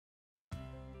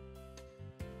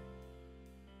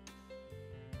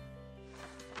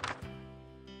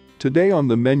Today on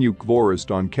the menu,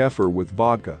 Kvorist on Kefir with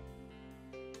vodka.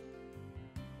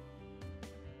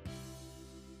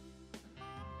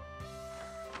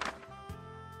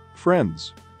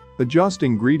 Friends, adjust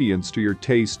ingredients to your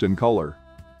taste and color.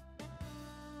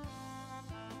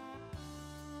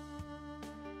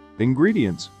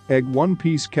 Ingredients: egg 1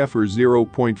 piece, kefir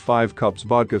 0.5 cups,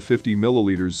 vodka 50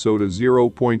 milliliters, soda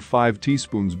 0.5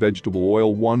 teaspoons, vegetable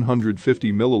oil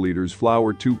 150 milliliters,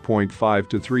 flour 2.5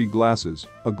 to 3 glasses,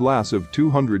 a glass of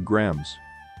 200 grams.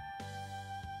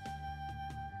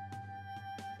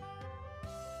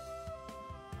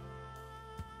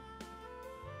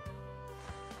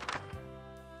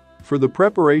 For the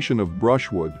preparation of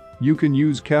brushwood, you can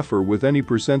use kefir with any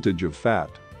percentage of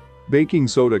fat. Baking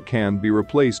soda can be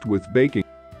replaced with baking.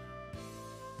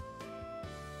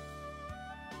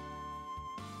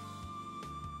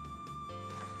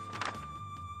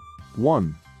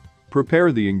 One.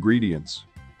 Prepare the ingredients.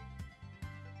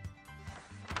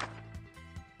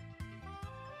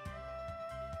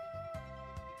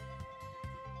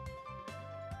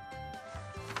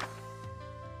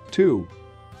 Two.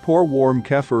 Pour warm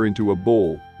kefir into a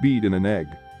bowl, beat in an egg.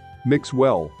 Mix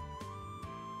well.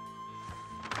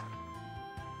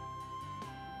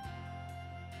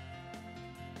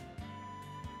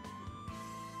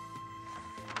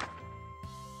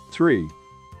 Three.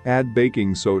 Add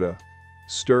baking soda.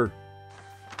 Stir.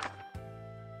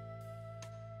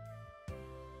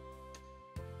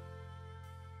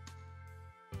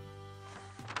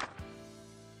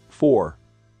 Four.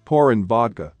 Pour in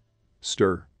vodka.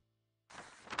 Stir.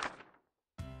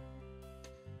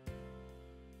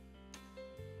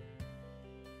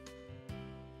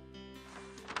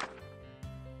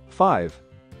 Five.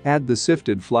 Add the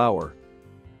sifted flour.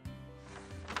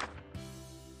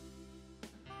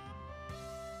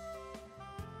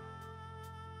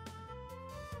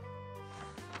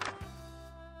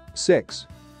 Six.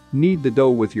 Knead the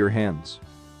dough with your hands.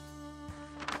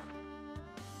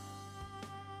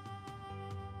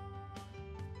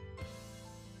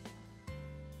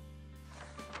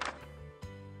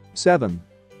 Seven.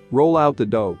 Roll out the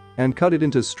dough and cut it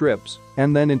into strips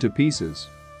and then into pieces.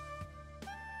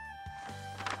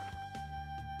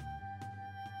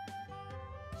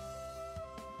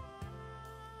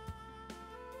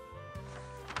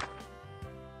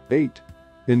 8.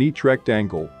 In each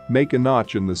rectangle, make a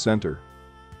notch in the center.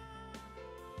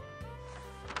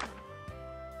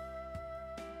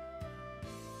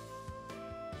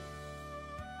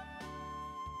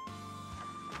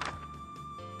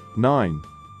 9.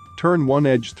 Turn one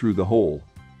edge through the hole.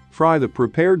 Fry the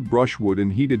prepared brushwood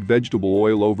in heated vegetable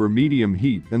oil over medium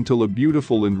heat until a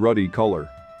beautiful and ruddy color.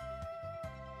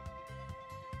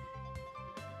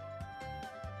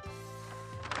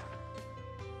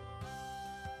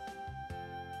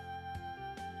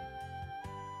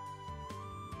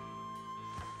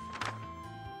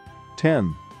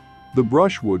 The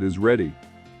brushwood is ready.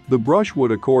 The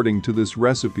brushwood, according to this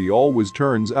recipe, always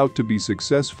turns out to be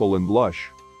successful and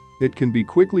lush. It can be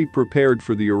quickly prepared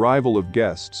for the arrival of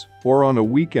guests or on a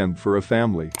weekend for a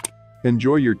family.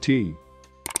 Enjoy your tea.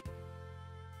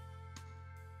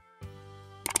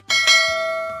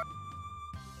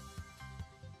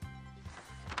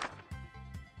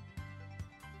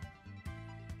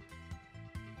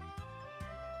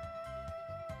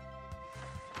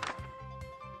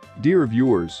 Dear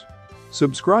viewers,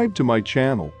 subscribe to my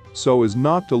channel so as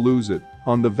not to lose it.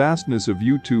 On the vastness of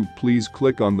YouTube, please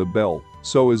click on the bell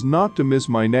so as not to miss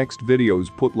my next videos.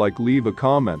 Leave a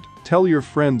comment, tell your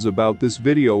friends about this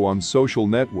video on social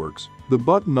networks. The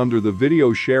button under the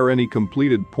video, share any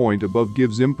completed point above,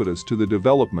 gives impetus to the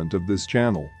development of this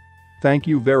channel. Thank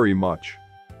you very much.